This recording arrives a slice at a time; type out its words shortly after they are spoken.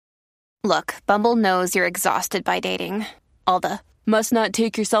Look, Bumble knows you're exhausted by dating. All the must not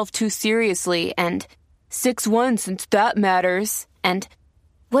take yourself too seriously and 6'1" since that matters. And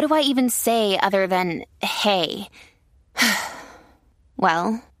what do I even say other than hey?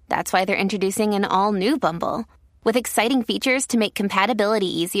 Well, that's why they're introducing an all-new Bumble with exciting features to make compatibility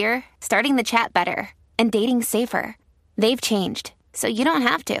easier, starting the chat better, and dating safer. They've changed, so you don't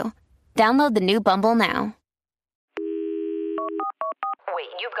have to. Download the new Bumble now. Wait,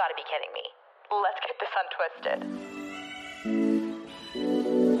 you've got to be kidding me. Let's get this untwisted.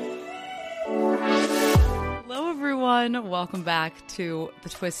 Hello, everyone. Welcome back to the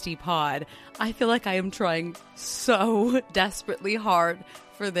Twisty Pod. I feel like I am trying so desperately hard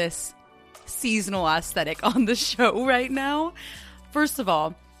for this seasonal aesthetic on the show right now. First of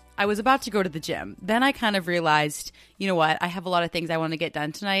all, I was about to go to the gym. Then I kind of realized, you know what? I have a lot of things I want to get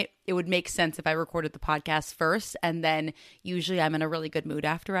done tonight. It would make sense if I recorded the podcast first, and then usually I'm in a really good mood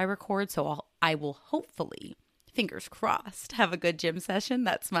after I record, so I will hopefully, fingers crossed, have a good gym session.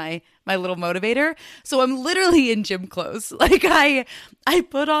 That's my little motivator. So I'm literally in gym clothes. Like I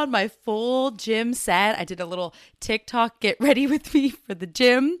put on my full gym set. I did a little TikTok get ready with me for the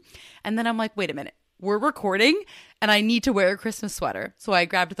gym, and then I'm like, wait a minute. We're recording and I need to wear a Christmas sweater. So I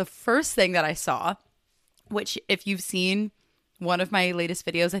grabbed the first thing that I saw, which if you've seen one of my latest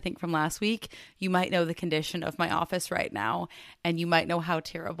videos, I think from last week, you might know the condition of my office right now. And you might know how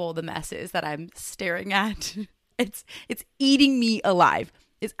terrible the mess is that I'm staring at. It's eating me alive.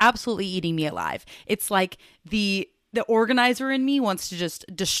 It's absolutely eating me alive. It's like the organizer in me wants to just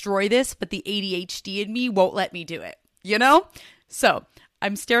destroy this, but the ADHD in me won't let me do it, you know? So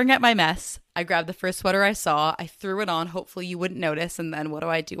I'm staring at my mess. I grabbed the first sweater I saw. I threw it on. Hopefully you wouldn't notice. And then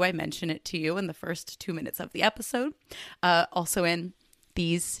what do? I mention it to you in the first 2 minutes of the episode. Also in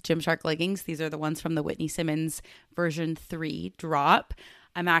these Gymshark leggings. These are the ones from the Whitney Simmons version 3 drop.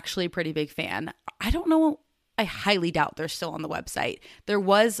 I'm actually a pretty big fan. I don't know. I highly doubt they're still on the website. There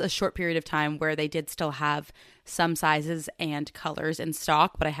was a short period of time where they did still have some sizes and colors in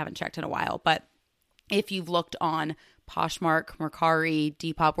stock, but I haven't checked in a while. But if you've looked on Poshmark, Mercari,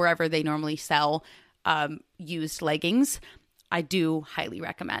 Depop, wherever they normally sell used leggings, I do highly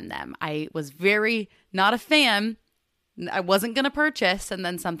recommend them. I was very not a fan. I wasn't going to purchase. And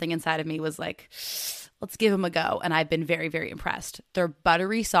then something inside of me was like, let's give them a go. And I've been very, very impressed. They're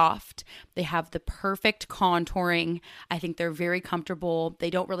buttery soft. They have the perfect contouring. I think they're very comfortable. They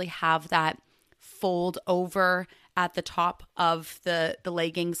don't really have that fold over at the top of the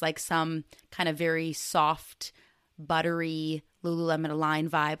leggings like some kind of very soft, buttery Lululemon Align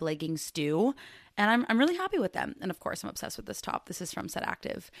vibe leggings do. And I'm really happy with them. And of course, I'm obsessed with this top. This is from Set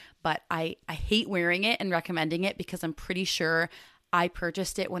Active. But I hate wearing it and recommending it because I'm pretty sure I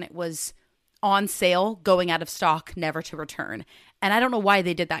purchased it when it was on sale, going out of stock, never to return. And I don't know why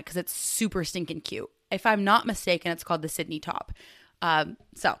they did that because it's super stinking cute. If I'm not mistaken, it's called the Sydney top.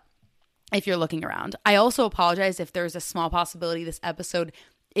 So if you're looking around. I also apologize if there's a small possibility this episode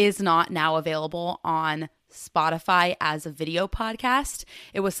is not now available on Spotify as a video podcast.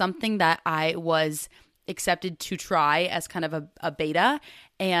 It was something that I was accepted to try as kind of a beta.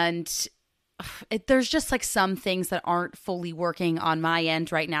 And there's just like some things that aren't fully working on my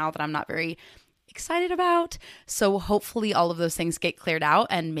end right now that I'm not very excited about. So hopefully all of those things get cleared out,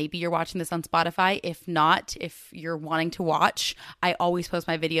 and maybe you're watching this on Spotify. If not, if you're wanting to watch, I always post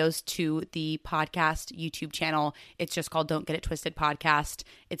my videos to the podcast YouTube channel. It's just called Don't Get It Twisted Podcast.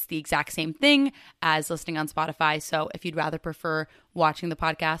 It's the exact same thing as listening on Spotify. So if you'd rather prefer watching the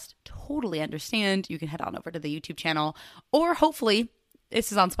podcast, totally understand. You can head on over to the YouTube channel, or hopefully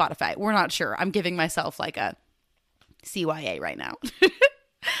this is on Spotify. We're not sure. I'm giving myself like a CYA right now.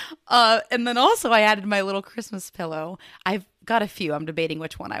 And then also I added my little Christmas pillow. I've got a few. I'm debating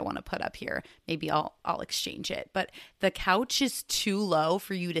which one I want to put up here. Maybe I'll exchange it. But the couch is too low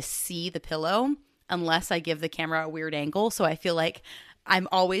for you to see the pillow unless I give the camera a weird angle. So I feel like I'm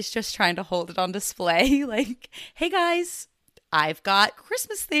always just trying to hold it on display. Like, hey guys, I've got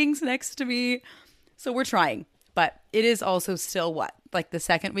Christmas things next to me. So we're trying. But it is also still like the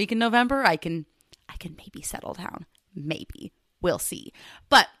second week in November. I can maybe settle down. Maybe. We'll see.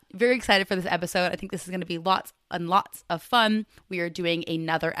 But very excited for this episode. I think this is going to be lots and lots of fun. We are doing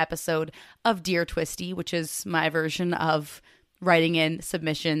another episode of Dear Twisty, which is my version of writing in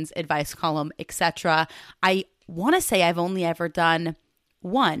submissions, advice column, etc. I want to say I've only ever done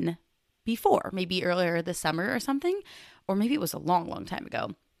one before, maybe earlier this summer or something, or maybe it was a long, long time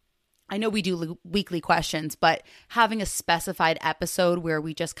ago. I know we do weekly questions, but having a specified episode where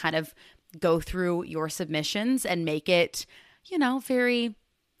we just kind of go through your submissions and make it, very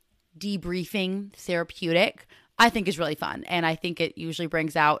debriefing, therapeutic, I think is really fun. And I think it usually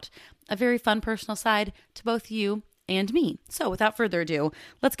brings out a very fun personal side to both you and me. So without further ado,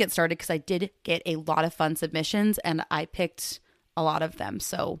 let's get started because I did get a lot of fun submissions and I picked a lot of them.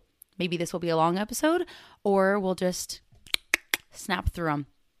 So maybe this will be a long episode or we'll just snap through them.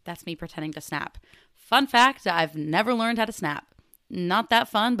 That's me pretending to snap. Fun fact, I've never learned how to snap. Not that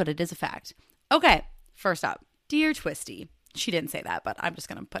fun, but it is a fact. Okay, first up, Dear Twisty. She didn't say that, but I'm just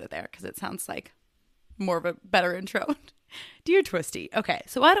going to put it there because it sounds like more of a better intro. Dear Twisty. Okay,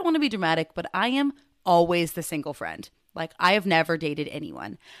 so I don't want to be dramatic, but I am always the single friend. Like, I have never dated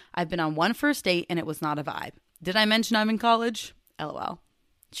anyone. I've been on one first date and it was not a vibe. Did I mention I'm in college? LOL.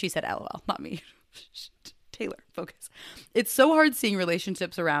 She said LOL, not me. Taylor, focus. It's so hard seeing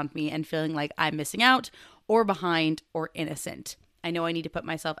relationships around me and feeling like I'm missing out or behind or innocent. I know I need to put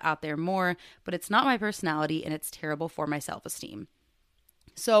myself out there more, but it's not my personality and it's terrible for my self-esteem.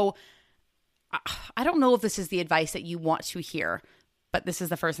 So I don't know if this is the advice that you want to hear, but this is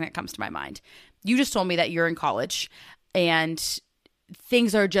the first thing that comes to my mind. You just told me that you're in college and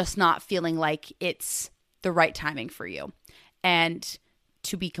things are just not feeling like it's the right timing for you. And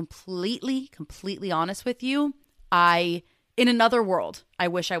to be completely honest with you, in another world, I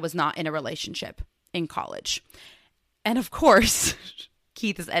wish I was not in a relationship in college. And of course,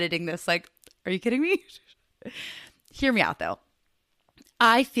 Keith is editing this like, are you kidding me? Hear me out though.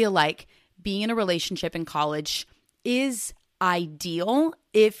 I feel like being in a relationship in college is ideal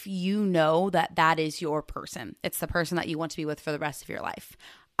if you know that that is your person. It's the person that you want to be with for the rest of your life.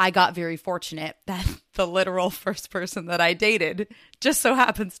 I got very fortunate that the literal first person that I dated just so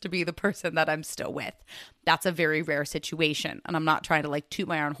happens to be the person that I'm still with. That's a very rare situation. And I'm not trying to like toot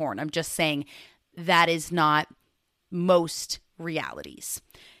my own horn. I'm just saying that is not most realities.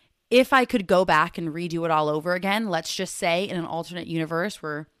 If I could go back and redo it all over again, let's just say in an alternate universe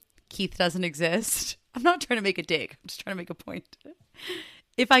where Keith doesn't exist. I'm not trying to make a dig. I'm just trying to make a point.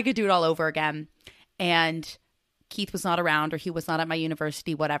 If I could do it all over again and Keith was not around or he was not at my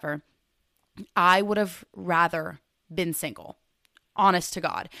university, whatever, I would have rather been single, honest to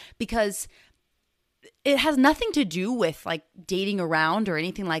God, because it has nothing to do with like dating around or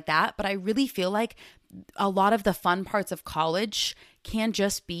anything like that. But I really feel like a lot of the fun parts of college can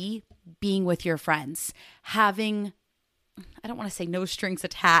just be being with your friends, having, I don't want to say no strings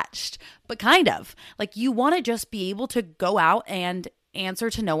attached, but kind of like you want to just be able to go out and answer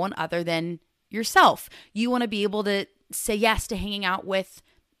to no one other than yourself. You want to be able to say yes to hanging out with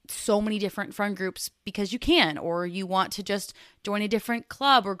so many different friend groups because you can, or you want to just join a different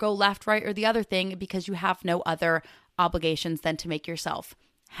club or go left, right, or the other thing because you have no other obligations than to make yourself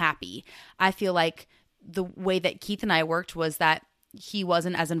happy. I feel like the way that Keith and I worked was that he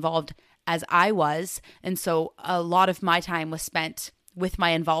wasn't as involved as I was. And so a lot of my time was spent with my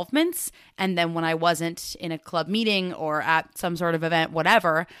involvements. And then when I wasn't in a club meeting or at some sort of event,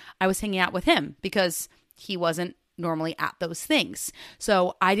 whatever, I was hanging out with him because he wasn't normally at those things.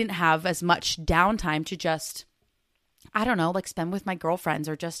 So I didn't have as much downtime to just, I don't know, like spend with my girlfriends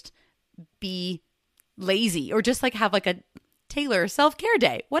or just be lazy or just like have like a Taylor self-care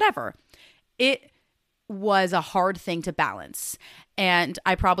day, whatever. It was a hard thing to balance. And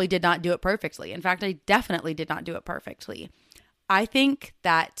I probably did not do it perfectly. In fact, I definitely did not do it perfectly. I think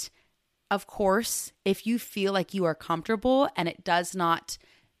that, of course, if you feel like you are comfortable and it does not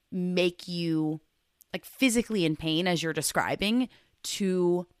make you like physically in pain as you're describing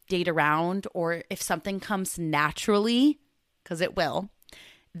to date around, or if something comes naturally, because it will,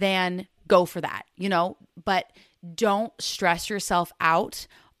 then go for that, you know, but don't stress yourself out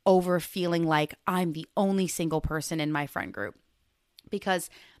over feeling like I'm the only single person in my friend group. Because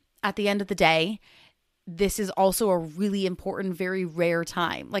at the end of the day, this is also a really important, very rare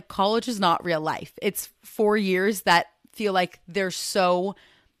time. Like college is not real life. It's 4 years that feel like they're so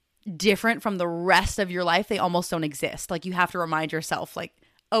different from the rest of your life. They almost don't exist. Like you have to remind yourself like,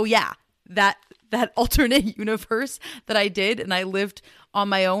 oh yeah, that alternate universe that I did and I lived on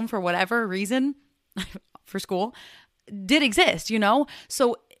my own for whatever reason for school did exist, you know?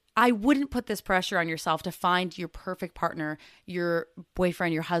 So I wouldn't put this pressure on yourself to find your perfect partner, your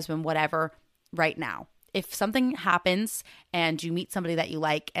boyfriend, your husband, whatever, right now. If something happens and you meet somebody that you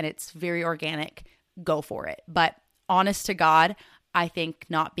like and it's very organic, go for it. But honest to God, I think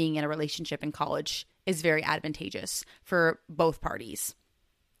not being in a relationship in college is very advantageous for both parties.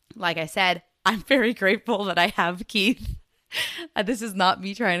 Like I said, I'm very grateful that I have Keith. This is not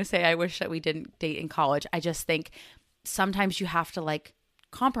me trying to say I wish that we didn't date in college. I just think sometimes you have to like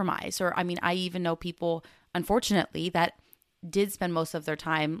compromise. Or I mean, I even know people, unfortunately, that did spend most of their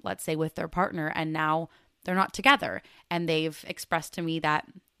time, let's say, with their partner, and now they're not together. And they've expressed to me that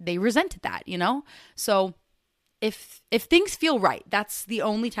they resented that, you know? So if things feel right, that's the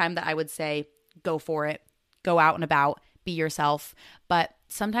only time that I would say go for it. Go out and about, be yourself. But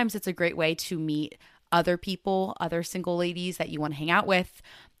sometimes it's a great way to meet other people, other single ladies that you want to hang out with.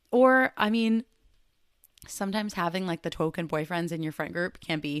 Or, I mean, sometimes having like the token boyfriends in your friend group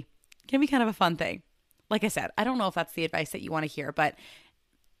can be kind of a fun thing. Like I said, I don't know if that's the advice that you want to hear, but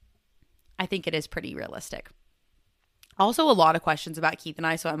I think it is pretty realistic. Also, a lot of questions about Keith and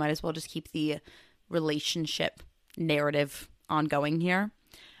I, so I might as well just keep the relationship narrative ongoing here.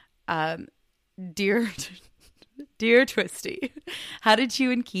 Dear Twisty, how did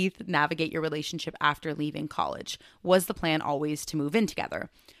you and Keith navigate your relationship after leaving college? Was the plan always to move in together?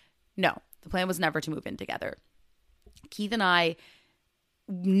 No, the plan was never to move in together. Keith and I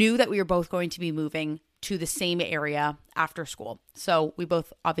knew that we were both going to be moving to the same area after school. So we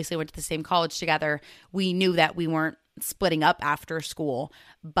both obviously went to the same college together. We knew that we weren't splitting up after school,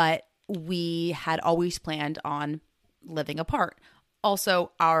 but we had always planned on living apart.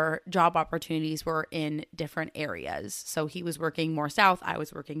 Also, our job opportunities were in different areas. So he was working more south, I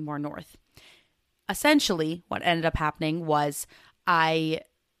was working more north. Essentially, what ended up happening was I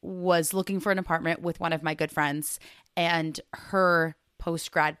was looking for an apartment with one of my good friends, and her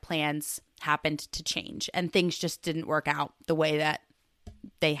post-grad plans happened to change, and things just didn't work out the way that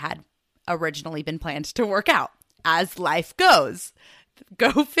they had originally been planned to work out, as life goes.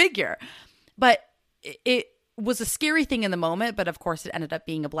 Go figure. But it was a scary thing in the moment, but of course it ended up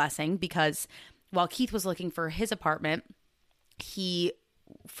being a blessing, because while Keith was looking for his apartment, he,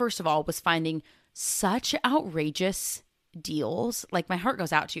 first of all, was finding such outrageous deals. Like, my heart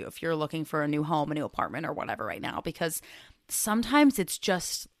goes out to you if you're looking for a new home, a new apartment, or whatever right now, because sometimes it's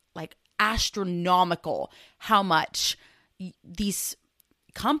just like astronomical how much these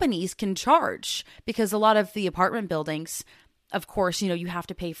companies can charge, because a lot of the apartment buildings, of course, you have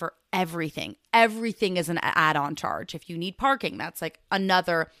to pay for everything. Everything is an add-on charge. If you need parking, that's like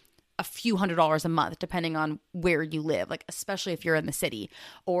a few $100s a month, depending on where you live, like especially if you're in the city.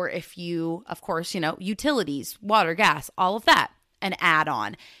 Or if you, of course, utilities, water, gas, all of that, an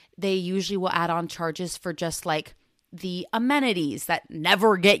add-on. They usually will add on charges for just like the amenities that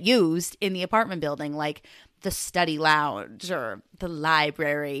never get used in the apartment building, like the study lounge or the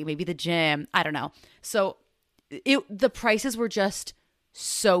library, maybe the gym. I don't know. So the prices were just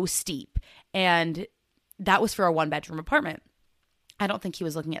so steep. And that was for a 1-bedroom apartment. I don't think he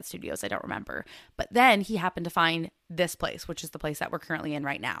was looking at studios. I don't remember. But then he happened to find this place, which is the place that we're currently in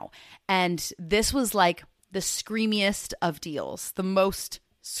right now. And this was like the screamiest of deals, the most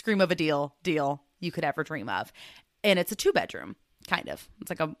scream of a deal you could ever dream of. And it's a 2-bedroom, kind of.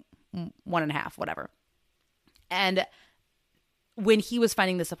 It's like a 1.5, whatever. And when he was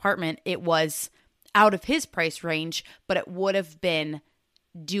finding this apartment, it was out of his price range, but it would have been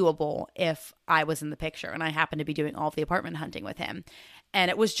doable if I was in the picture and I happened to be doing all of the apartment hunting with him. And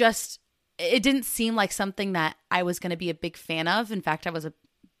it didn't seem like something that I was going to be a big fan of. In fact, I was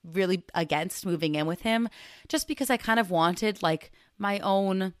really against moving in with him, just because I kind of wanted like my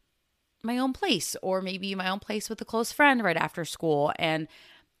own place, or maybe my own place with a close friend right after school. And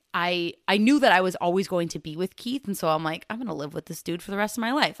I knew that I was always going to be with Keith. And so I'm like, I'm going to live with this dude for the rest of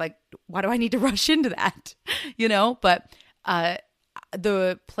my life. Like, why do I need to rush into that? But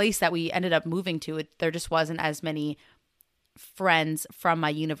the place that we ended up moving to, there just wasn't as many friends from my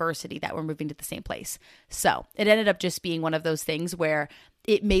university that were moving to the same place. So it ended up just being one of those things where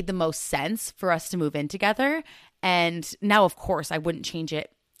it made the most sense for us to move in together. And now, of course, I wouldn't change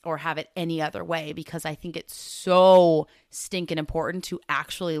it or have it any other way, because I think it's so stinking important to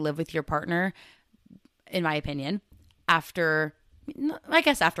actually live with your partner, in my opinion, after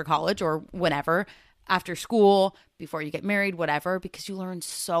college or whenever, after school, before you get married, whatever, because you learn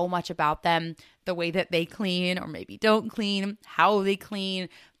so much about them, the way that they clean or maybe don't clean, how they clean,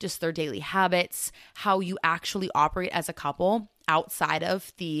 just their daily habits, how you actually operate as a couple outside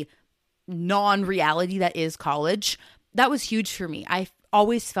of the non-reality that is college. That was huge for me. I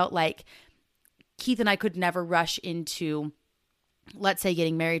always felt like Keith and I could never rush into, let's say,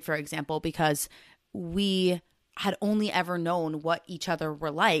 getting married, for example, because we had only ever known what each other were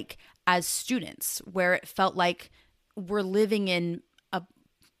like as students, where it felt like we're living in a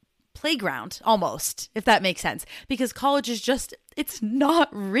playground almost, if that makes sense, because college is just, it's not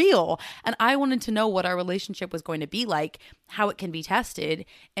real. And I wanted to know what our relationship was going to be like, how it can be tested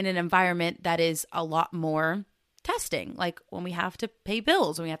in an environment that is a lot more testing, like when we have to pay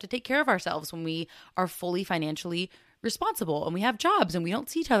bills, when we have to take care of ourselves, when we are fully financially responsible and we have jobs and we don't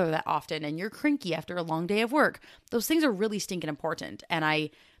see each other that often and you're cranky after a long day of work. Those things are really stinking important. And I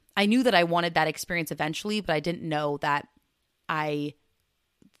knew that I wanted that experience eventually, but I didn't know that I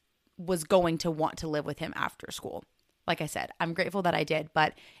was going to want to live with him after school. Like I said, I'm grateful that I did,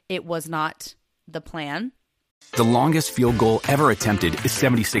 but it was not the plan. The longest field goal ever attempted is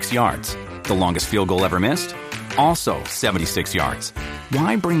 76 yards. The longest field goal ever missed? Also 76 yards.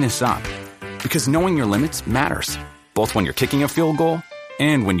 Why bring this up? Because knowing your limits matters, both when you're kicking a field goal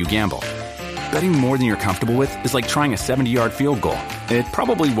and when you gamble. Betting more than you're comfortable with is like trying a 70-yard field goal. It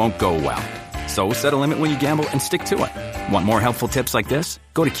probably won't go well. So set a limit when you gamble and stick to it. Want more helpful tips like this?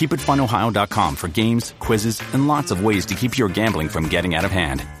 Go to keepitfunohio.com for games, quizzes, and lots of ways to keep your gambling from getting out of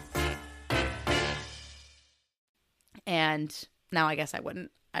hand. And now I guess I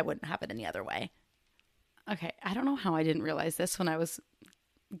wouldn't have it any other way. Okay, I don't know how I didn't realize this when I was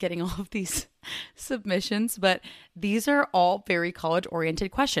getting all of these submissions, but these are all very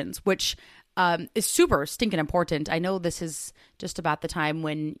college-oriented questions, which is super stinking important. I know this is just about the time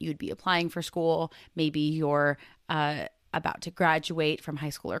when you'd be applying for school. Maybe you're about to graduate from high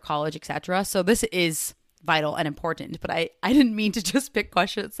school or college, etc. So this is vital and important, but I didn't mean to just pick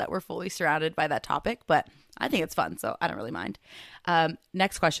questions that were fully surrounded by that topic, but I think it's fun, so I don't really mind.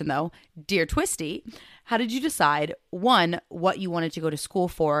 Next question, though. Dear Twisty, how did you decide, 1, what you wanted to go to school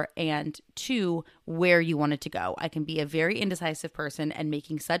for, and 2, where you wanted to go? I can be a very indecisive person, and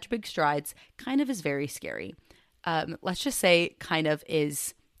making such big strides kind of is very scary. Let's just say kind of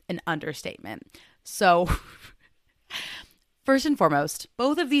is an understatement. So first and foremost,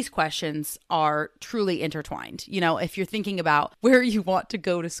 both of these questions are truly intertwined. You know, if you're thinking about where you want to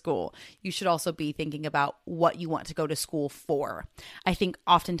go to school, you should also be thinking about what you want to go to school for. I think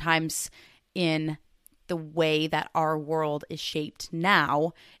oftentimes in the way that our world is shaped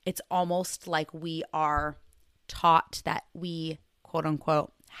now, it's almost like we are taught that we, quote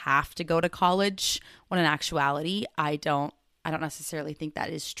unquote, have to go to college, when in actuality, I don't necessarily think that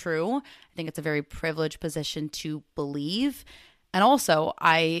is true. I think it's a very privileged position to believe. And also,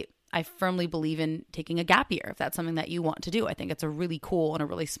 I firmly believe in taking a gap year if that's something that you want to do. I think it's a really cool and a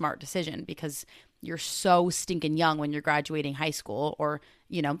really smart decision because you're so stinking young when you're graduating high school or,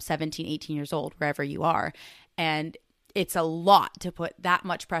 17, 18 years old, wherever you are. And it's a lot to put that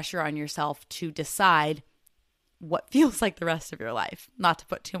much pressure on yourself to decide what feels like the rest of your life, not to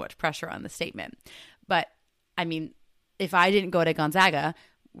put too much pressure on the statement. But I mean, if I didn't go to Gonzaga,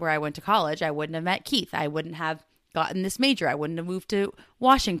 where I went to college, I wouldn't have met Keith. I wouldn't have gotten this major. I wouldn't have moved to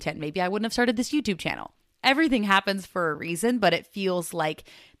Washington. Maybe I wouldn't have started this YouTube channel. Everything happens for a reason, but it feels like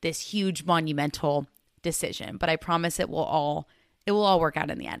this huge monumental decision. But I promise it will all work out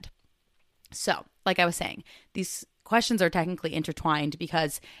in the end. So, like I was saying, these questions are technically intertwined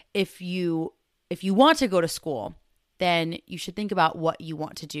because if you want to go to school, then you should think about what you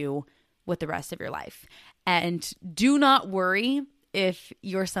want to do with the rest of your life. And do not worry if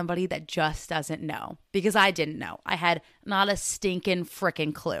you're somebody that just doesn't know, because I didn't know. I had not a stinking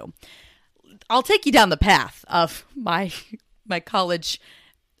frickin' clue. I'll take you down the path of my college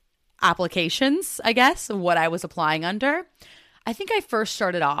applications, I guess, what I was applying under. I think I first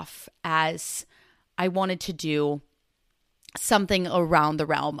started off as I wanted to do something around the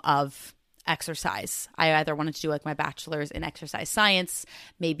realm of exercise. I either wanted to do like my bachelor's in exercise science,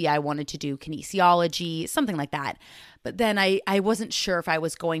 maybe I wanted to do kinesiology, something like that. But then I wasn't sure if I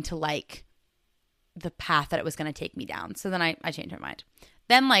was going to like the path that it was going to take me down. So then I changed my mind.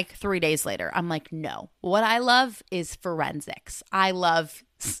 Then like 3 days later, I'm like, no, what I love is forensics. I love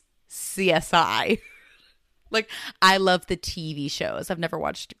CSI. Like I love the TV shows. I've never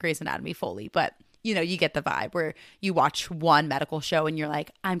watched Grey's Anatomy fully, but you get the vibe where you watch one medical show and you're like,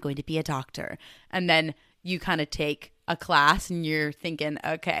 I'm going to be a doctor. And then you kind of take a class and you're thinking,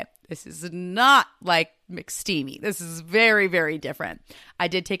 okay, this is not like McSteamy. This is very, very different. I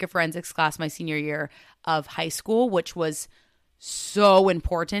did take a forensics class my senior year of high school, which was so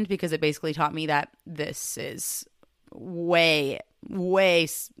important because it basically taught me that this is way, way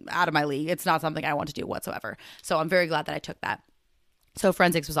out of my league. It's not something I want to do whatsoever. So I'm very glad that I took that. So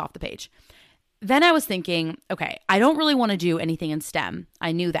forensics was off the page. Then I was thinking, okay, I don't really want to do anything in STEM.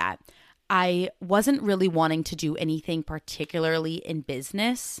 I knew that. I wasn't really wanting to do anything particularly in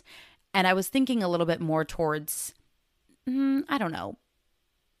business. And I was thinking a little bit more towards, I don't know,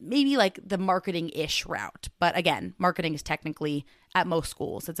 maybe like the marketing-ish route. But again, marketing is technically, at most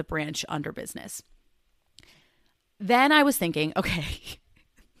schools, it's a branch under business. Then I was thinking, okay,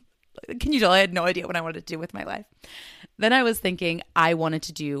 can you tell I had no idea what I wanted to do with my life? Then I was thinking I wanted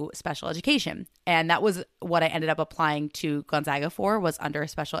to do special education. And that was what I ended up applying to Gonzaga for, was under a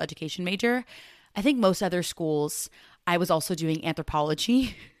special education major. I think most other schools, I was also doing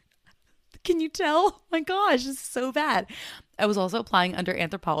anthropology. Can you tell? Oh my gosh, this is so bad. I was also applying under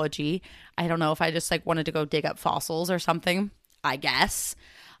anthropology. I don't know if I just like wanted to go dig up fossils or something, I guess.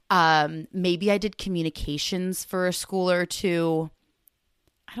 Maybe I did communications for a school or two.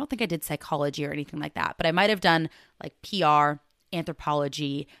 I don't think I did psychology or anything like that, but I might have done like PR,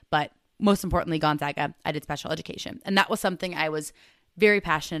 anthropology, but most importantly, Gonzaga, I did special education. And that was something I was very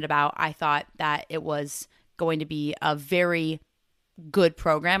passionate about. I thought that it was going to be a very good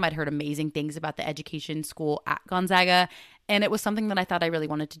program. I'd heard amazing things about the education school at Gonzaga, and it was something that I thought I really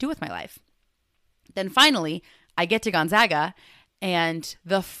wanted to do with my life. Then finally, I get to Gonzaga, and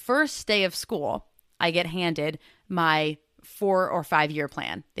the first day of school, I get handed my 4 or 5 year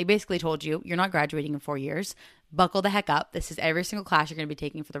plan. They basically told you, you're not graduating in 4 years. Buckle the heck up. This is every single class you're going to be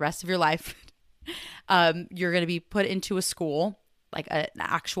taking for the rest of your life. You're going to be put into a school, like an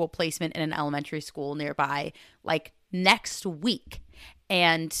actual placement in an elementary school nearby, like next week.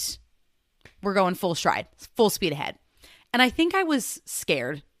 And we're going full stride, full speed ahead. And I think I was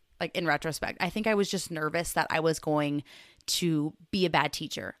scared, like in retrospect. I think I was just nervous that I was going to be a bad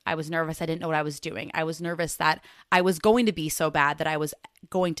teacher. I was nervous I didn't know what I was doing. I was nervous that I was going to be so bad that I was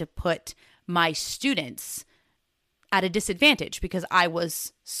going to put my students at a disadvantage because I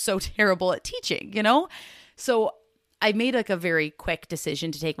was so terrible at teaching, you know? So I made like a very quick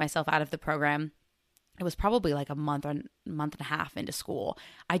decision to take myself out of the program. It was probably like a month and a half into school.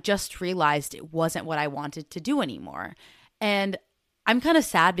 I just realized it wasn't what I wanted to do anymore. And I'm kind of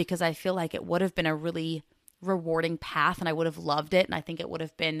sad because I feel like it would have been a really rewarding path and I would have loved it. And I think it would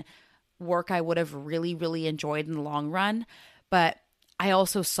have been work I would have really, really enjoyed in the long run. But I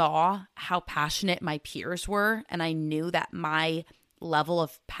also saw how passionate my peers were. And I knew that my level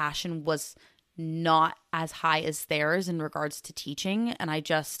of passion was not as high as theirs in regards to teaching. And I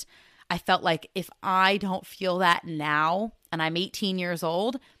felt like if I don't feel that now and I'm 18 years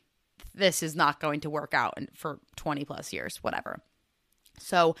old, this is not going to work out for 20 plus years, whatever.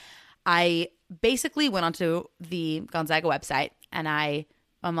 So I basically went onto the Gonzaga website and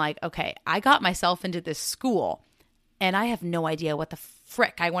I'm like, okay, I got myself into this school and I have no idea what the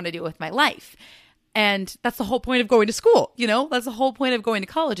frick I want to do with my life. And that's the whole point of going to school, you know? That's the whole point of going to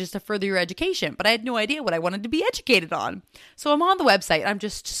college is to further your education. But I had no idea what I wanted to be educated on. So I'm on the website. I'm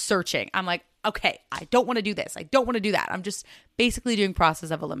just searching. I'm like, okay, I don't want to do this. I don't want to do that. I'm just basically doing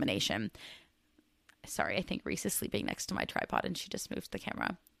process of elimination. Sorry, I think Reese is sleeping next to my tripod and she just moved the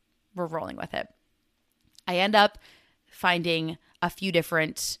camera. We're rolling with it. I end up finding a few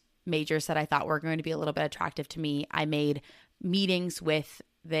different majors that I thought were going to be a little bit attractive to me. I made meetings with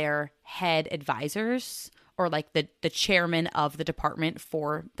their head advisors or like the chairman of the department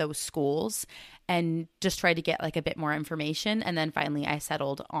for those schools and just tried to get like a bit more information. And then finally I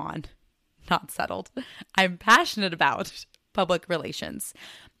I'm passionate about public relations.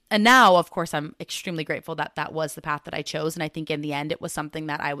 And now, of course, I'm extremely grateful that that was the path that I chose. And I think in the end, it was something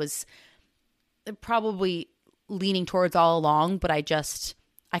that I was probably leaning towards all along. But I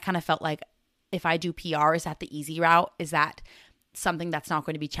kind of felt like if I do PR, is that the easy route? Is that something that's not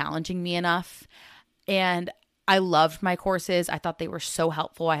going to be challenging me enough? And I loved my courses. I thought they were so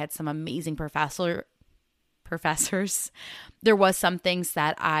helpful. I had some amazing professors. There was some things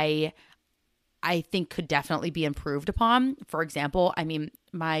that I think could definitely be improved upon. For example, I mean,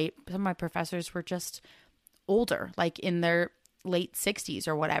 some of my professors were just older, like in their late 60s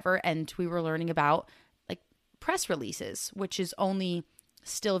or whatever. And we were learning about like press releases, which is only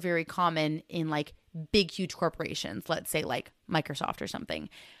still very common in like big, huge corporations, let's say like Microsoft or something.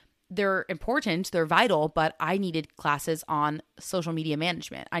 They're important, they're vital, but I needed classes on social media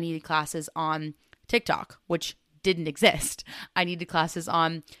management. I needed classes on TikTok, which didn't exist. I needed classes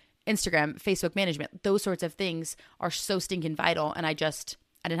on Instagram, Facebook management. Those sorts of things are so stinking vital. And I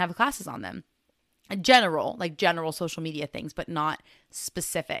didn't have classes on them. General social media things, but not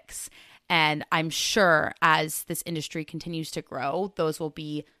specifics. And I'm sure as this industry continues to grow, those will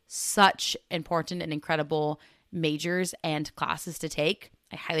be such important and incredible majors and classes to take.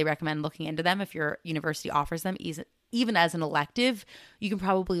 I highly recommend looking into them if your university offers them. Even as an elective, you can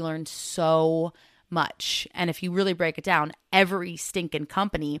probably learn so much. And if you really break it down, every stinking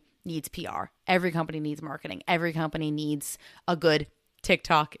company needs PR. Every company needs marketing. Every company needs a good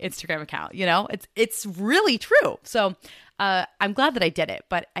TikTok, Instagram account. You know, it's really true. So I'm glad that I did it.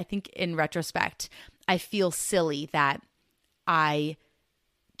 But I think in retrospect, I feel silly that I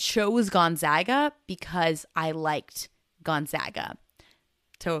chose Gonzaga because I liked Gonzaga.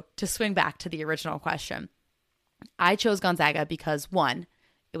 To swing back to the original question, I chose Gonzaga because one,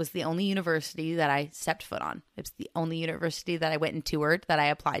 it was the only university that I stepped foot on. It was the only university that I went and toured, that I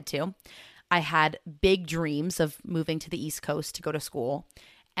applied to. I had big dreams of moving to the East Coast to go to school.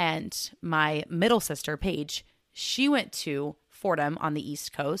 And my middle sister, Paige, she went to Fordham on the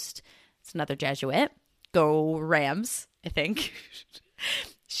East Coast. It's another Jesuit. Go Rams, I think.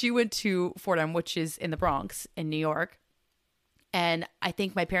 she went to Fordham, which is in the Bronx in New York. And I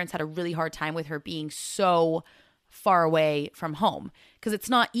think my parents had a really hard time with her being so far away from home, because it's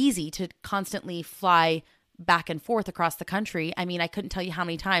not easy to constantly fly back and forth across the country. I mean, I couldn't tell you how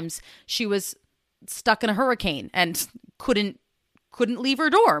many times she was stuck in a hurricane and couldn't leave her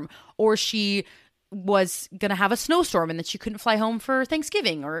dorm, or she was going to have a snowstorm and then she couldn't fly home for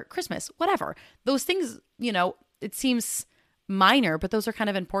Thanksgiving or Christmas, whatever. Those things, you know, it seems minor, but those are kind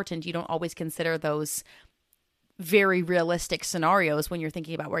of important. You don't always consider those very realistic scenarios when you're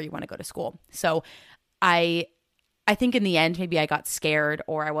thinking about where you want to go to school. So I think in the end, maybe I got scared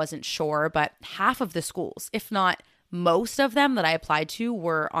or I wasn't sure, but half of the schools, if not most of them that I applied to,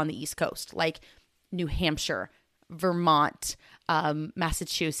 were on the East Coast, like New Hampshire, Vermont,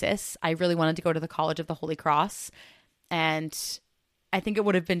 Massachusetts. I really wanted to go to the College of the Holy Cross, and I think it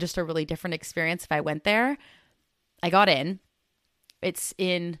would have been just a really different experience if I went there. I got in. It's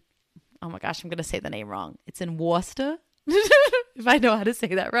in, oh my gosh, I'm going to say the name wrong. It's in Worcester, if I know how to say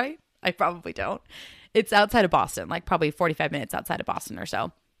that right. I probably don't. It's outside of Boston, like probably 45 minutes outside of Boston or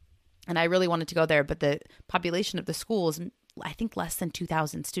so. And I really wanted to go there, but the population of the school is, I think, less than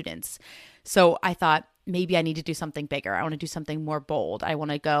 2,000 students. So I thought maybe I need to do something bigger. I want to do something more bold. I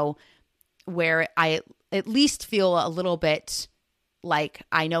want to go where I at least feel a little bit like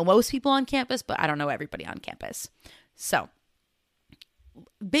I know most people on campus, but I don't know everybody on campus. So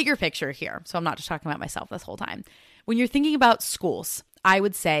bigger picture here. So I'm not just talking about myself this whole time. When you're thinking about schools, I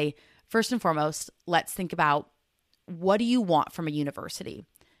would say, first and foremost, let's think about, what do you want from a university?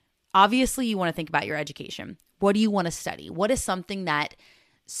 Obviously, you want to think about your education. What do you want to study? What is something that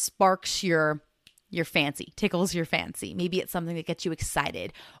sparks your fancy, tickles your fancy? Maybe it's something that gets you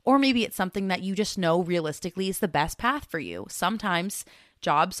excited, or maybe it's something that you just know realistically is the best path for you. Sometimes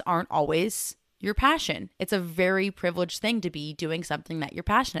jobs aren't always your passion. It's a very privileged thing to be doing something that you're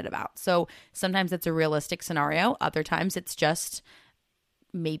passionate about. So sometimes it's a realistic scenario. Other times it's just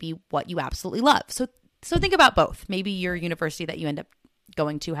maybe what you absolutely love. So think about both. Maybe your university that you end up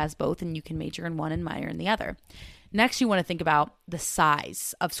going to has both, and you can major in one and minor in the other. Next, you want to think about the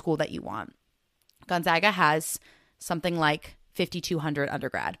size of school that you want. Gonzaga has something like 5,200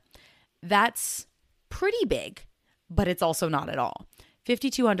 undergrad. That's pretty big, but it's also not at all.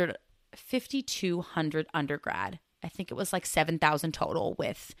 5,200 undergrad. I think it was like 7,000 total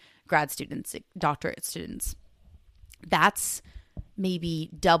with grad students, doctorate students. That's maybe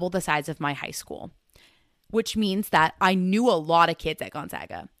double the size of my high school, which means that I knew a lot of kids at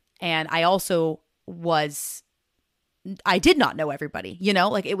Gonzaga. And I did not know everybody,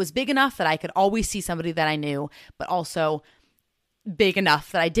 like it was big enough that I could always see somebody that I knew, but also big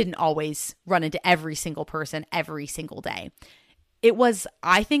enough that I didn't always run into every single person every single day. It was,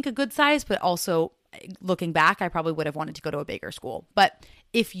 I think, a good size, but also looking back, I probably would have wanted to go to a bigger school. But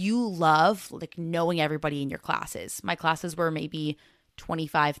if you love like knowing everybody in your classes, my classes were maybe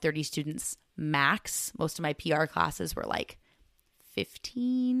 25, 30 students max. Most of my PR classes were like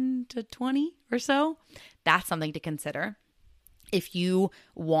 15 to 20 or so. That's something to consider. If you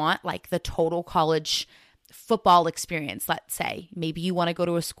want like the total college football experience, let's say, maybe you want to go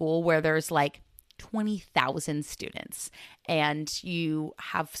to a school where there's like 20,000 students and you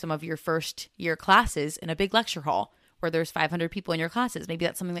have some of your first year classes in a big lecture hall where there's 500 people in your classes. Maybe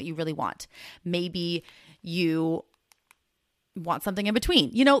that's something that you really want. Maybe you want something in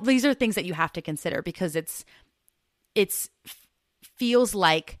between. These are things that you have to consider, because it's feels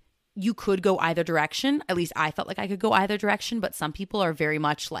like you could go either direction. At least I felt like I could go either direction, but some people are very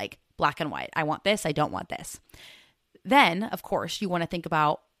much like black and white. I want this, I don't want this. Then, of course, you want to think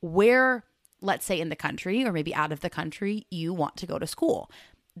about where, let's say in the country or maybe out of the country, you want to go to school.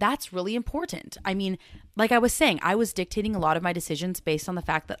 That's really important. I mean, like I was saying, I was dictating a lot of my decisions based on the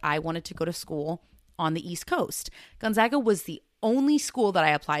fact that I wanted to go to school on the East Coast. Gonzaga was the only school that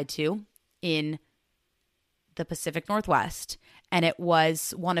I applied to in the Pacific Northwest, and it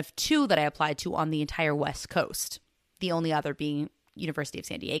was one of two that I applied to on the entire West Coast, the only other being University of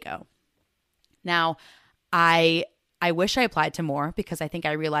San Diego. Now, I wish I applied to more, because I think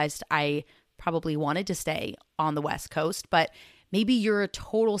I realized I probably wanted to stay on the West Coast, but maybe you're a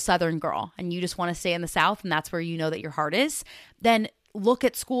total Southern girl and you just want to stay in the South and that's where you know that your heart is, then look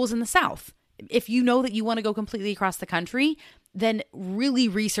at schools in the South. If you know that you want to go completely across the country, then really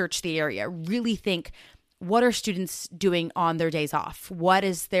research the area. Really think, what are students doing on their days off? What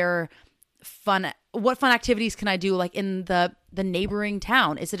is their what fun activities can I do like in the neighboring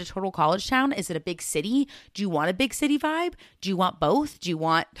town? Is it a total college town? Is it a big city? Do you want a big city vibe? Do you want both? Do you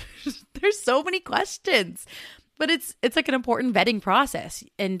want there's so many questions. But it's like an important vetting process,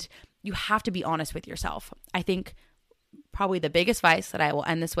 and you have to be honest with yourself. I think probably the biggest advice that I will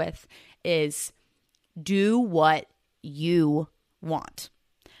end this with is do what you want.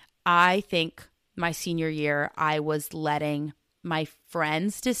 I think my senior year, I was letting my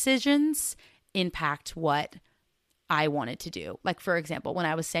friends' decisions impact what I wanted to do. Like, for example, when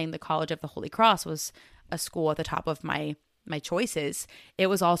I was saying the College of the Holy Cross was a school at the top of my choices, it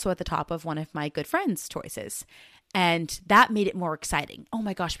was also at the top of one of my good friends' choices. And that made it more exciting. Oh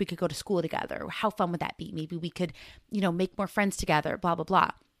my gosh, we could go to school together. How fun would that be? Maybe we could, make more friends together, blah, blah,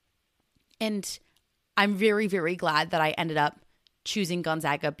 blah. And I'm very, very glad that I ended up choosing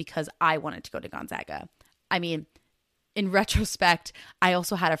Gonzaga because I wanted to go to Gonzaga. I mean, in retrospect, I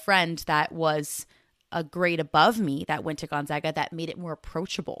also had a friend that was a grade above me that went to Gonzaga that made it more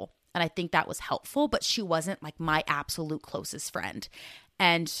approachable. And I think that was helpful, but she wasn't like my absolute closest friend.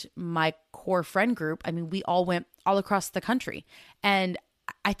 And my core friend group, I mean, we all went all across the country. And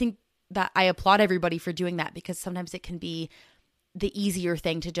I think that I applaud everybody for doing that because sometimes it can be the easier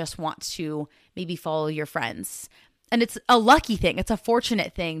thing to just want to maybe follow your friends. And it's a lucky thing. It's a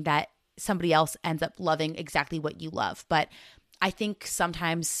fortunate thing that somebody else ends up loving exactly what you love. But I think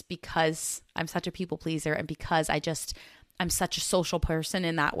sometimes because I'm such a people pleaser and because I'm such a social person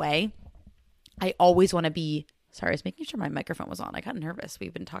in that way, I always want to be, sorry, I was making sure my microphone was on. I got nervous.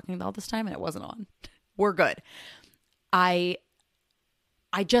 We've been talking all this time and it wasn't on. We're good. I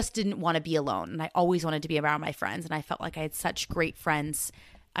just didn't want to be alone. And I always wanted to be around my friends. And I felt like I had such great friends.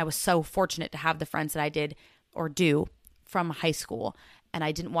 I was so fortunate to have the friends that I did or do from high school. And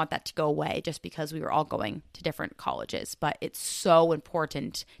I didn't want that to go away just because we were all going to different colleges. But it's so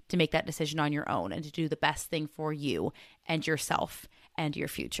important to make that decision on your own and to do the best thing for you and yourself and your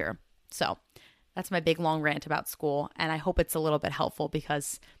future. So that's my big long rant about school. And I hope it's a little bit helpful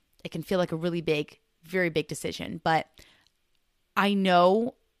because it can feel like a really big, very big decision. But I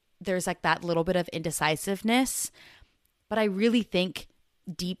know there's like that little bit of indecisiveness, but I really think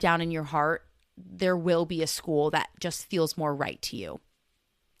deep down in your heart, there will be a school that just feels more right to you.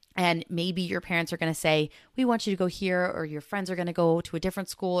 And maybe your parents are going to say, we want you to go here, or your friends are going to go to a different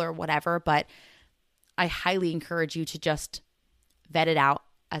school or whatever. But I highly encourage you to just vet it out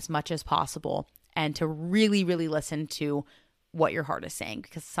as much as possible and to really, really listen to what your heart is saying.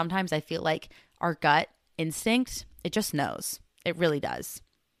 Because sometimes I feel like our gut instinct, it just knows. It really does.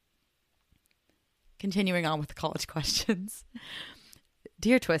 Continuing on with the college questions.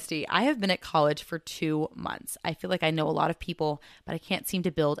 Dear Twisty, I have been at college for 2 months. I feel like I know a lot of people, but I can't seem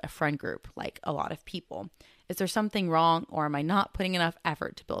to build a friend group like a lot of people. Is there something wrong, or am I not putting enough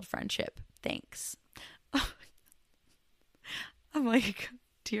effort to build friendship? Thanks. I'm like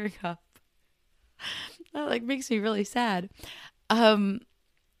tearing up. That like makes me really sad.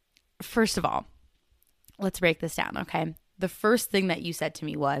 First of all, let's break this down, okay? The first thing that you said to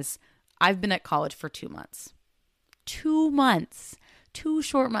me was, I've been at college for 2 months. 2 months. 2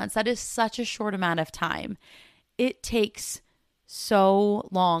 short months. That is such a short amount of time. It takes so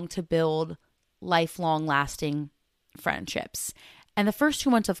long to build lifelong lasting friendships. And the first 2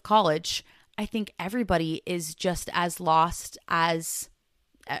 months of college, I think everybody is just as lost as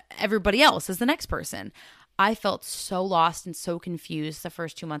everybody else, as the next person. I felt so lost and so confused the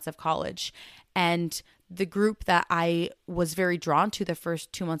first 2 months of college. And the group that I was very drawn to the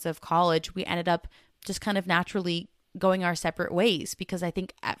first 2 months of college, we ended up just kind of naturally going our separate ways, because I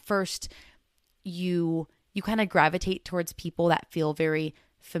think at first you kind of gravitate towards people that feel very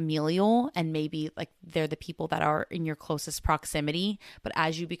familial and maybe like they're the people that are in your closest proximity. But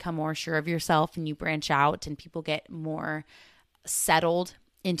as you become more sure of yourself and you branch out and people get more settled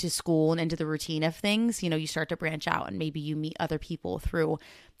into school and into the routine of things, you start to branch out and maybe you meet other people through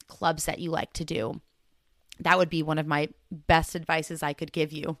clubs that you like to do. That would be one of my best advices I could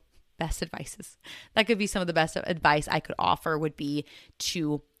give you. Best advices. That could be some of the best advice I could offer, would be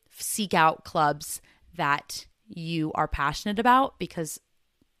to seek out clubs that you are passionate about, because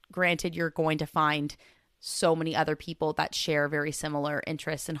granted, you're going to find so many other people that share very similar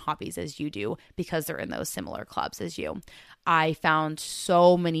interests and hobbies as you do because they're in those similar clubs as you. I found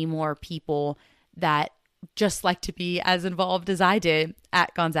so many more people that just like to be as involved as I did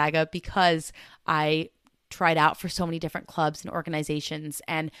at Gonzaga because I tried out for so many different clubs and organizations,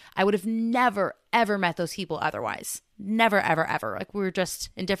 and I would have never, ever met those people otherwise. Never, ever, ever. Like, we were just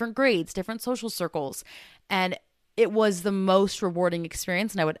in different grades, different social circles, and it was the most rewarding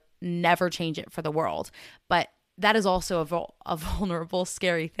experience, and I would never change it for the world. But that is also a vulnerable,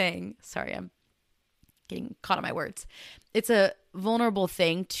 scary thing. Sorry, I'm getting caught on my words. It's a vulnerable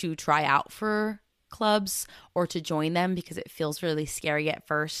thing to try out for clubs or to join them because it feels really scary at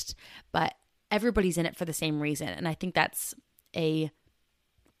first, but everybody's in it for the same reason. And I think that's a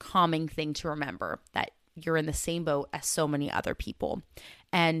calming thing to remember, that you're in the same boat as so many other people.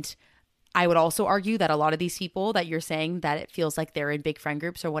 And I would also argue that a lot of these people that you're saying that it feels like they're in big friend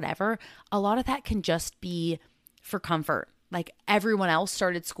groups or whatever, a lot of that can just be for comfort. Like everyone else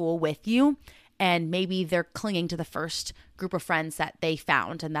started school with you, and maybe they're clinging to the first group of friends that they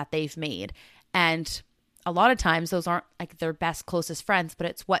found and that they've made. And a lot of times those aren't like their best, closest friends, but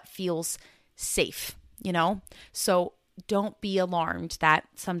it's what feels safe, you know? So don't be alarmed that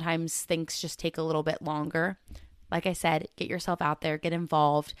sometimes things just take a little bit longer. Like I said, get yourself out there, get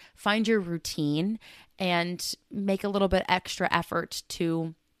involved, find your routine, and make a little bit extra effort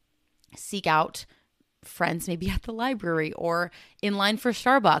to seek out friends maybe at the library or in line for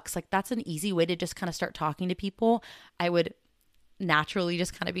Starbucks. Like that's an easy way to just kind of start talking to people. I would naturally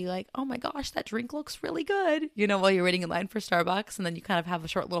just kind of be like, oh my gosh, that drink looks really good, you know, while you're waiting in line for Starbucks. And then you kind of have a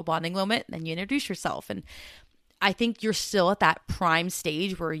short little bonding moment, and then you introduce yourself. And I think you're still at that prime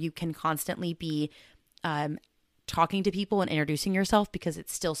stage where you can constantly be talking to people and introducing yourself because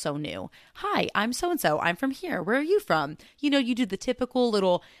it's still so new. Hi, I'm so-and-so. I'm from here. Where are you from? You know, you do the typical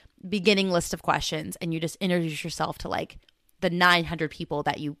little beginning list of questions, and you just introduce yourself to like the 900 people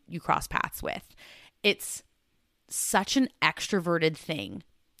that you cross paths with. It's such an extroverted thing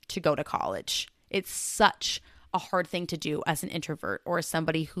to go to college. It's such a hard thing to do as an introvert or as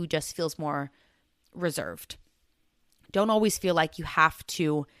somebody who just feels more reserved. Don't always feel like you have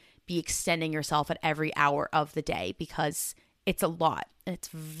to be extending yourself at every hour of the day, because it's a lot. It's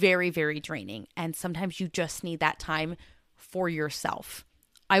very, very draining. And sometimes you just need that time for yourself.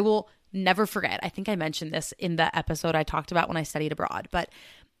 I will never forget. I think I mentioned this in the episode I talked about when I studied abroad. But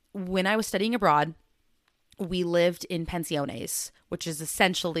when I was studying abroad, we lived in pensiones, which is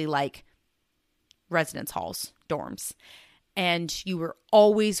essentially like residence halls, dorms. And you were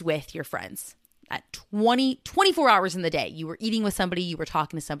always with your friends. At 24 hours in the day, you were eating with somebody, you were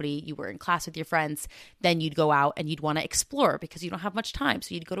talking to somebody, you were in class with your friends. Then you'd go out and you'd want to explore because you don't have much time.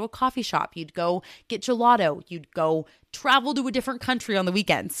 So you'd go to a coffee shop, you'd go get gelato, you'd go travel to a different country on the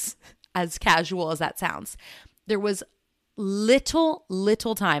weekends, as casual as that sounds. There was little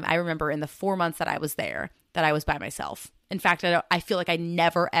time, I remember, in the 4 months that I was there, that I was by myself. In fact, I feel like I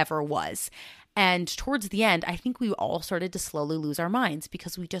never, ever was. And towards the end, I think we all started to slowly lose our minds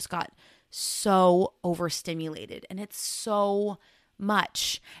because we just got so overstimulated, and it's so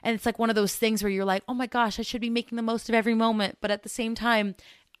much. And it's like one of those things where you're like, oh my gosh, I should be making the most of every moment. But at the same time,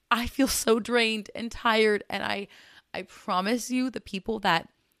 I feel so drained and tired. And I promise you, the people that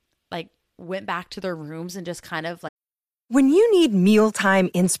like went back to their rooms and just kind of like, when you need mealtime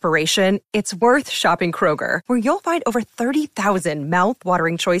inspiration, it's worth shopping Kroger, where you'll find over 30,000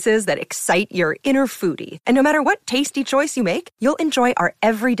 mouth-watering choices that excite your inner foodie. And no matter what tasty choice you make, you'll enjoy our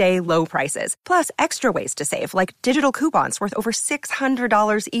everyday low prices, plus extra ways to save, like digital coupons worth over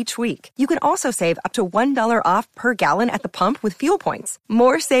 $600 each week. You can also save up to $1 off per gallon at the pump with fuel points.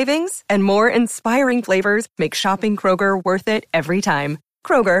 More savings and more inspiring flavors make shopping Kroger worth it every time.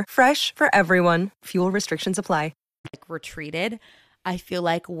 Kroger, fresh for everyone. Fuel restrictions apply. like retreated, I feel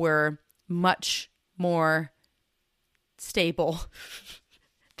like we're much more stable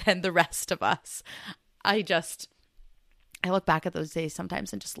than the rest of us. I look back at those days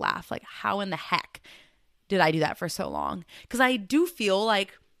sometimes and just laugh, like, how in the heck did I do that for so long? Because I do feel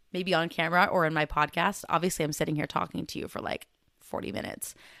like maybe on camera or in my podcast, obviously I'm sitting here talking to you for like 40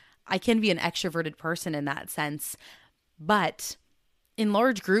 minutes. I can be an extroverted person in that sense, but in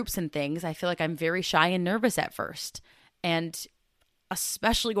large groups and things, I feel like I'm very shy and nervous at first. And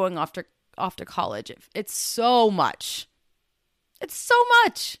especially going off to college, it's so much. It's so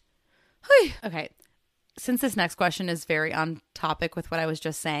much. Okay. Since this next question is very on topic with what I was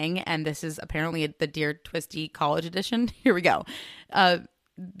just saying, and this is apparently the Dear Twisty College edition, here we go.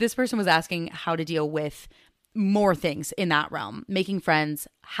 This person was asking how to deal with more things in that realm: making friends,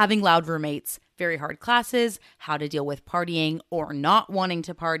 having loud roommates, very hard classes, how to deal with partying or not wanting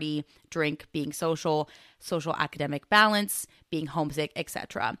to party, drink, being social academic balance, being homesick,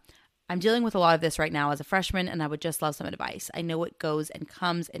 etc. I'm dealing with a lot of this right now as a freshman, and I would just love some advice. I know it goes and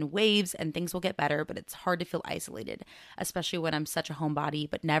comes in waves and things will get better, but it's hard to feel isolated, especially when I'm such a homebody,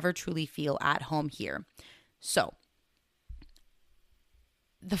 but never truly feel at home here. So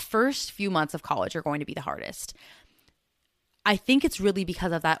the first few months of college are going to be the hardest. I think it's really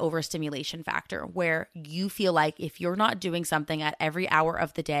because of that overstimulation factor, where you feel like if you're not doing something at every hour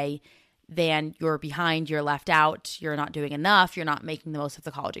of the day, then you're behind, you're left out, you're not doing enough, you're not making the most of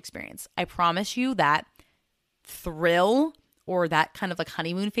the college experience. I promise you that thrill, or that kind of like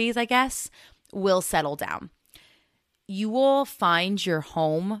honeymoon phase, I guess, will settle down. You will find your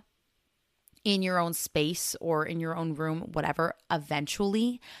home in your own space or in your own room, whatever,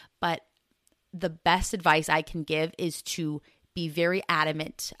 eventually. But the best advice I can give is to be very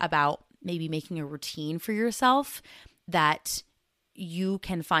adamant about maybe making a routine for yourself that you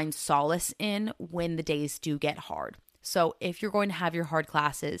can find solace in when the days do get hard. So if you're going to have your hard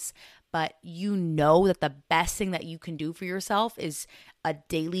classes, but you know that the best thing that you can do for yourself is a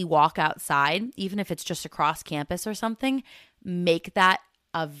daily walk outside, even if it's just across campus or something, make that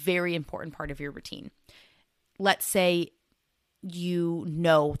a very important part of your routine. Let's say you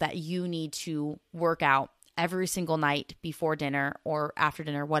know that you need to work out every single night before dinner or after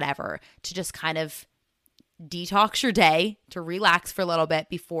dinner, whatever, to just kind of detox your day, to relax for a little bit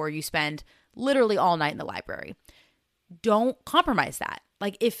before you spend literally all night in the library. Don't compromise that.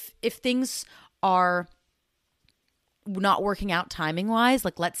 Like if things are not working out timing wise,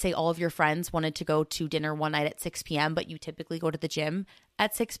 like let's say all of your friends wanted to go to dinner one night at 6 p.m., but you typically go to the gym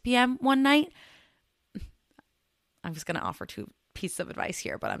at 6 p.m. one night. I'm just going to offer two pieces of advice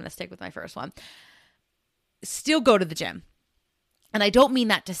here, but I'm going to stick with my first one. Still go to the gym. And I don't mean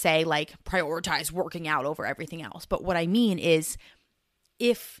that to say like prioritize working out over everything else. But what I mean is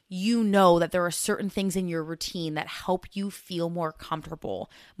if you know that there are certain things in your routine that help you feel more comfortable,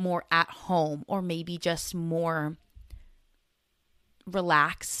 more at home, or maybe just more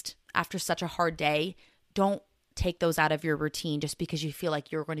relaxed after such a hard day, don't take those out of your routine just because you feel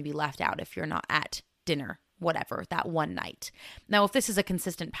like you're going to be left out if you're not at dinner, whatever, that one night. Now, if this is a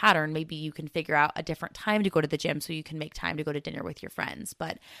consistent pattern, maybe you can figure out a different time to go to the gym so you can make time to go to dinner with your friends.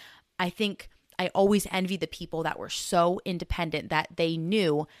 But I think I always envy the people that were so independent that they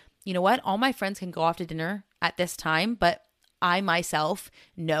knew, you know what, all my friends can go off to dinner at this time, but I myself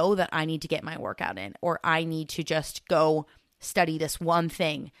know that I need to get my workout in, or I need to just go study this one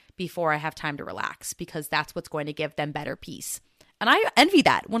thing before I have time to relax, because that's what's going to give them better peace. And I envy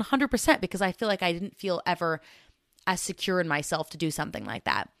that 100% because I feel like I didn't feel ever as secure in myself to do something like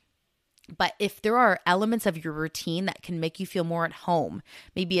that. But if there are elements of your routine that can make you feel more at home,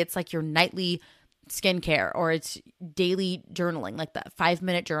 maybe it's like your nightly skincare or it's daily journaling, like that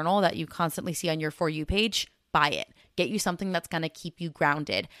 5-minute journal that you constantly see on your For You page, buy it. Get you something that's going to keep you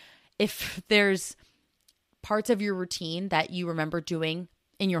grounded. If there's parts of your routine that you remember doing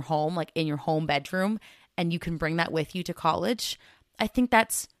in your home, like in your home bedroom, and you can bring that with you to college, I think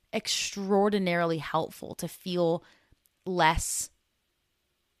that's extraordinarily helpful to feel less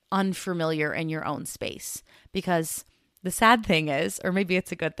unfamiliar in your own space. Because the sad thing is, or maybe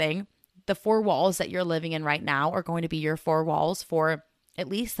it's a good thing, the 4 walls that you're living in right now are going to be your 4 walls for at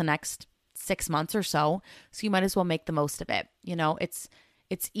least the next 6 months or so. So you might as well make the most of it. You know, it's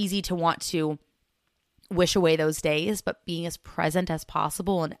easy to want to wish away those days, but being as present as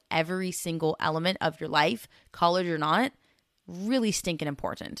possible in every single element of your life, college or not, really stinking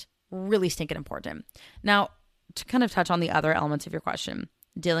important. Really stinking important. Now, to kind of touch on the other elements of your question,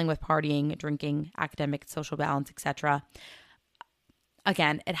 dealing with partying, drinking, academic, social balance, etc.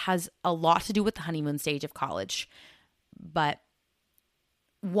 Again, it has a lot to do with the honeymoon stage of college. But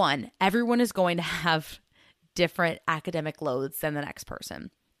one, everyone is going to have different academic loads than the next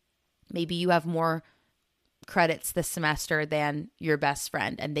person. Maybe you have more credits this semester than your best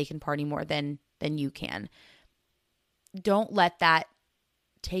friend and they can party more than you can. Don't let that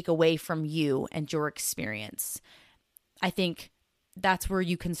take away from you and your experience. I think that's where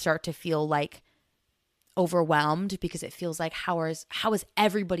you can start to feel like overwhelmed because it feels like how is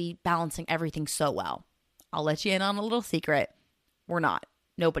everybody balancing everything so well? I'll let you in on a little secret. We're not.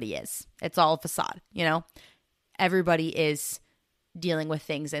 Nobody is. It's all a facade, you know? Everybody is dealing with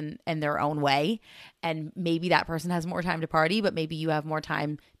things in their own way. And maybe that person has more time to party, but maybe you have more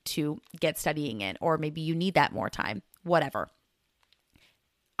time to get studying in, or maybe you need that more time, whatever.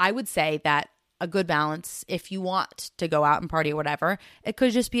 I would say that a good balance, if you want to go out and party or whatever, it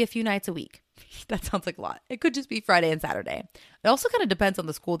could just be a few nights a week. That sounds like a lot. It could just be Friday and Saturday. It also kind of depends on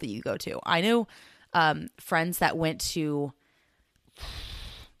the school that you go to. I know friends that went to,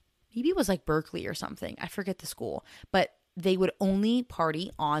 maybe it was like Berkeley or something. I forget the school, but they would only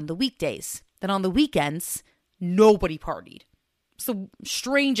party on the weekdays. Then on the weekends, nobody partied. It's the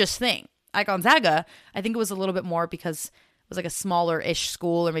strangest thing. At Gonzaga, I think it was a little bit more because it was like a smaller-ish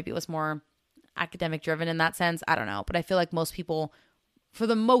school, or maybe it was more academic driven in that sense. I don't know. But I feel like most people, for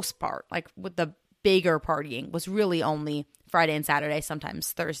the most part, like with the bigger partying, was really only Friday and Saturday,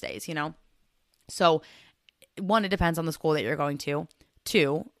 sometimes Thursdays, you know? So one, it depends on the school that you're going to.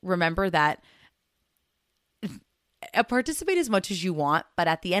 2, remember that participate as much as you want, but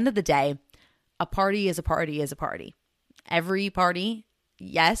at the end of the day, a party is a party is a party. Every party,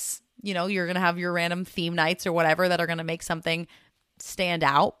 yes, you know, you're going to have your random theme nights or whatever that are going to make something stand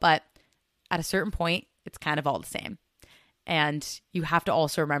out, but at a certain point, it's kind of all the same. And you have to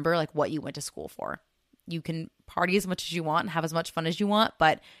also remember like what you went to school for. You can party as much as you want and have as much fun as you want,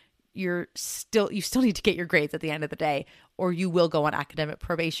 but you still need to get your grades at the end of the day, or you will go on academic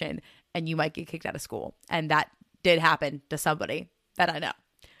probation and you might get kicked out of school. And that did happen to somebody that I know.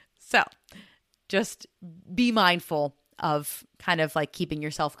 So just be mindful of kind of like keeping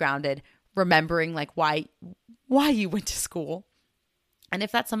yourself grounded, remembering like why you went to school. And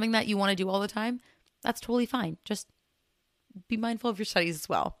if that's something that you want to do all the time, that's totally fine. Just be mindful of your studies as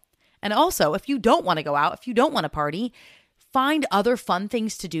well. And also, if you don't want to go out, if you don't want to party, find other fun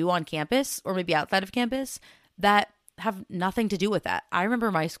things to do on campus or maybe outside of campus that have nothing to do with that. I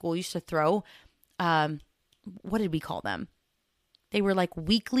remember my school used to throw, what did we call them? They were like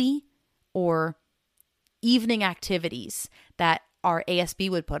weekly or evening activities that our ASB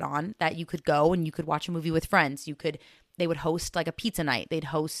would put on that you could go and you could watch a movie with friends. They would host like a pizza night. They'd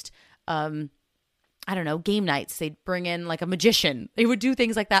host, I don't know, game nights. They'd bring in like a magician. They would do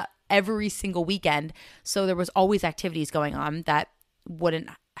things like that every single weekend. So there was always activities going on that wouldn't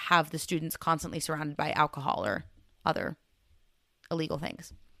have the students constantly surrounded by alcohol or other illegal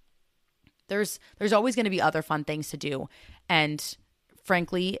things. There's always going to be other fun things to do. And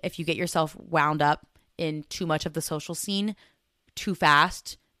frankly, if you get yourself wound up in too much of the social scene, too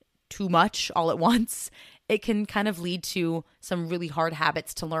fast, too much all at once, it can kind of lead to some really hard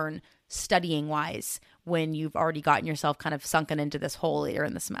habits to learn studying wise when you've already gotten yourself kind of sunken into this hole later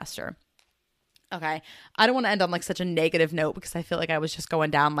in the semester. Okay. I don't want to end on like such a negative note because I feel like I was just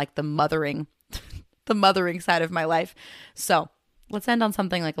going down like the mothering side of my life. So let's end on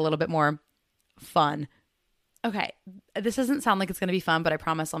something like a little bit more fun. Okay. This doesn't sound like it's going to be fun, but I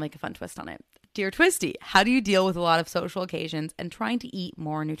promise I'll make a fun twist on it. Dear Twisty, how do you deal with a lot of social occasions and trying to eat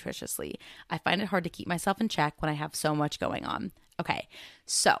more nutritiously? I find it hard to keep myself in check when I have so much going on. Okay.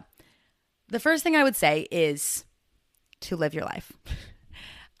 So the first thing I would say is to live your life.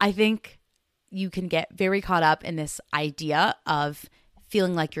 I think you can get very caught up in this idea of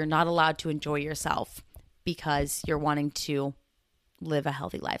feeling like you're not allowed to enjoy yourself because you're wanting to live a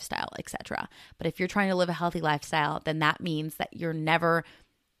healthy lifestyle, etc. But if you're trying to live a healthy lifestyle, then that means that you're never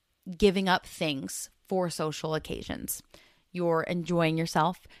giving up things for social occasions. You're enjoying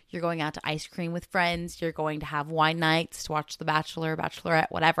yourself. You're going out to ice cream with friends. You're going to have wine nights to watch The Bachelor,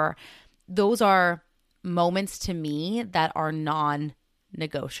 Bachelorette, whatever. Those are moments to me that are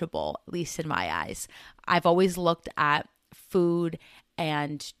non-negotiable, at least in my eyes. I've always looked at food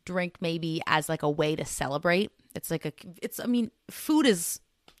and drink maybe as like a way to celebrate. Food is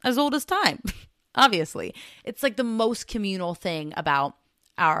as old as time, obviously. It's like the most communal thing about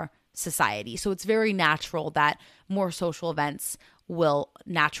our society. So it's very natural that more social events will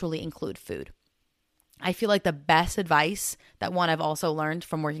naturally include food. I feel like the best advice that one I've also learned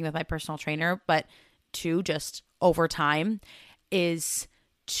from working with my personal trainer, but two, just over time, is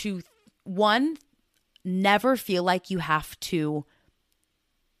to one, never feel like you have to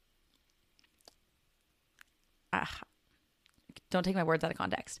don't take my words out of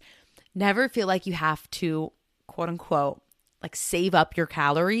context. Never feel like you have to, quote unquote, like save up your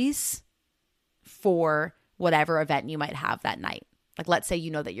calories for whatever event you might have that night. Like let's say you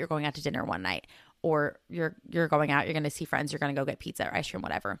know that you're going out to dinner one night, or you're going out, you're going to see friends, you're going to go get pizza or ice cream,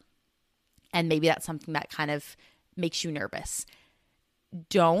 whatever. And maybe that's something that kind of makes you nervous.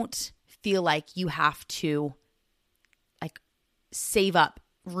 Don't feel like you have to like save up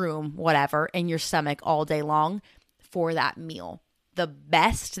room, whatever, in your stomach all day long for that meal. The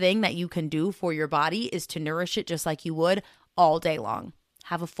best thing that you can do for your body is to nourish it just like you would all day long.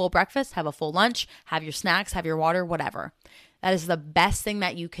 Have a full breakfast, have a full lunch, have your snacks, have your water, whatever. That is the best thing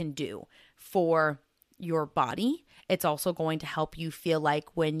that you can do for your body. It's also going to help you feel like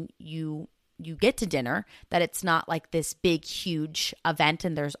when you get to dinner that it's not like this big, huge event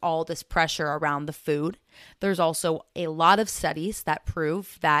and there's all this pressure around the food. There's also a lot of studies that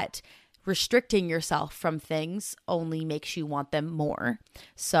prove that restricting yourself from things only makes you want them more.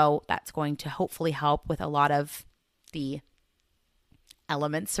 So that's going to hopefully help with a lot of the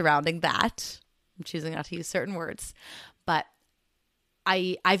elements surrounding that. I'm choosing not to use certain words, but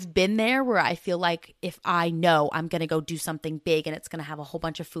I've been there where I feel like if I know I'm going to go do something big and it's going to have a whole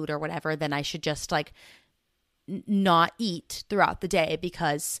bunch of food or whatever, then I should just like not eat throughout the day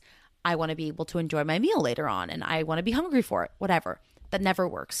because I want to be able to enjoy my meal later on and I want to be hungry for it, whatever. That never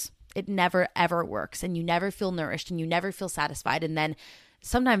works. It never, ever works. And you never feel nourished and you never feel satisfied. And then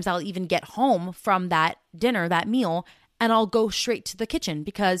sometimes I'll even get home from that dinner, that meal, and I'll go straight to the kitchen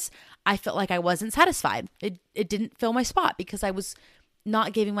because I felt like I wasn't satisfied. It didn't fill my spot because I was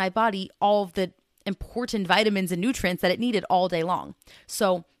not giving my body all of the important vitamins and nutrients that it needed all day long.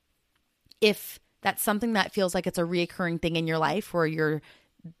 So if that's something that feels like it's a reoccurring thing in your life where you're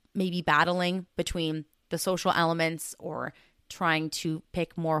maybe battling between the social elements or trying to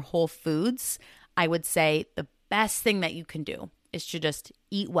pick more whole foods, I would say the best thing that you can do is to just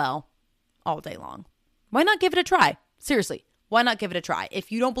eat well all day long. Why not give it a try? Seriously, why not give it a try?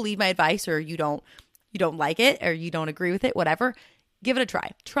 If you don't believe my advice or you don't like it or you don't agree with it, whatever, give it a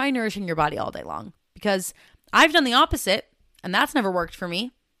try. Try nourishing your body all day long, because I've done the opposite and that's never worked for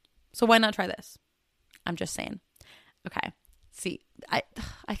me. So why not try this? I'm just saying. Okay. See, I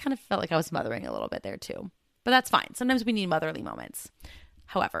kind of felt like I was mothering a little bit there too, but that's fine. Sometimes we need motherly moments.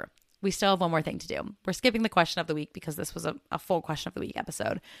 However, we still have one more thing to do. We're skipping the question of the week because this was a full question of the week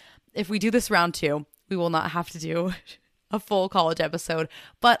episode. If we do this round 2, we will not have to do a full college episode,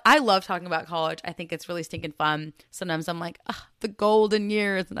 but I love talking about college. I think it's really stinking fun. Sometimes I'm like, the golden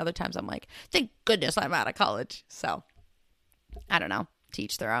years, and other times I'm like, thank goodness I'm out of college. So I don't know, to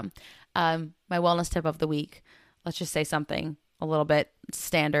each their own. My wellness tip of the week, let's just say something a little bit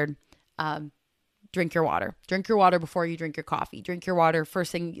standard. Drink your water. Drink your water before you drink your coffee. Drink your water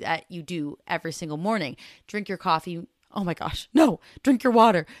first thing that you do every single morning. Drink your coffee. Oh my gosh, no. Drink your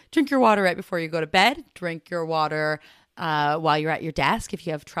water. Drink your water right before you go to bed. Drink your water while you're at your desk if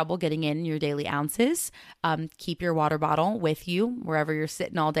you have trouble getting in your daily ounces. Keep your water bottle with you wherever you're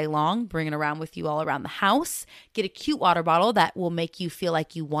sitting all day long. Bring it around with you all around the house. Get a cute water bottle that will make you feel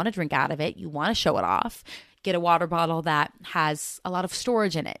like you want to drink out of it. You want to show it off. Get a water bottle that has a lot of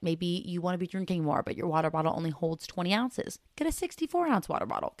storage in it. Maybe you want to be drinking more, but your water bottle only holds 20 ounces. Get a 64-ounce water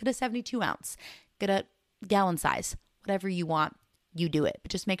bottle. Get a 72-ounce. Get a gallon size. Whatever you want, you do it. But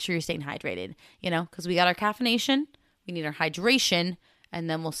just make sure you're staying hydrated, because we got our caffeination, we need our hydration, and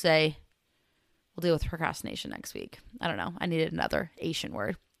then we'll deal with procrastination next week. I don't know. I needed another Asian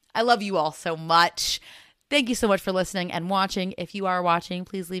word. I love you all so much. Thank you so much for listening and watching. If you are watching,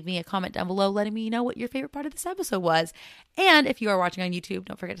 please leave me a comment down below letting me know what your favorite part of this episode was. And if you are watching on YouTube,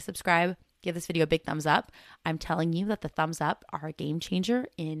 don't forget to subscribe. Give this video a big thumbs up. I'm telling you that the thumbs up are a game changer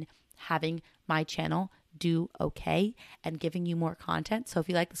in having my channel do okay and giving you more content. So if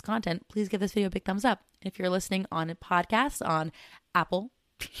you like this content, please give this video a big thumbs up. If you're listening on a podcast on Apple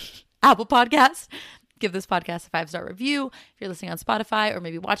Podcasts, give this podcast a 5-star review. If you're listening on Spotify or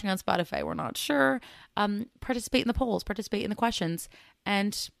maybe watching on Spotify, we're not sure. Participate in the polls, participate in the questions,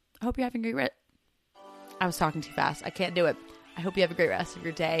 and I hope you're having a great I was talking too fast. I can't do it. I hope you have a great rest of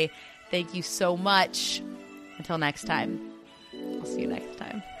your day. Thank you so much. Until next time. I'll see you next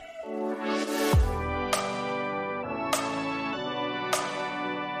time.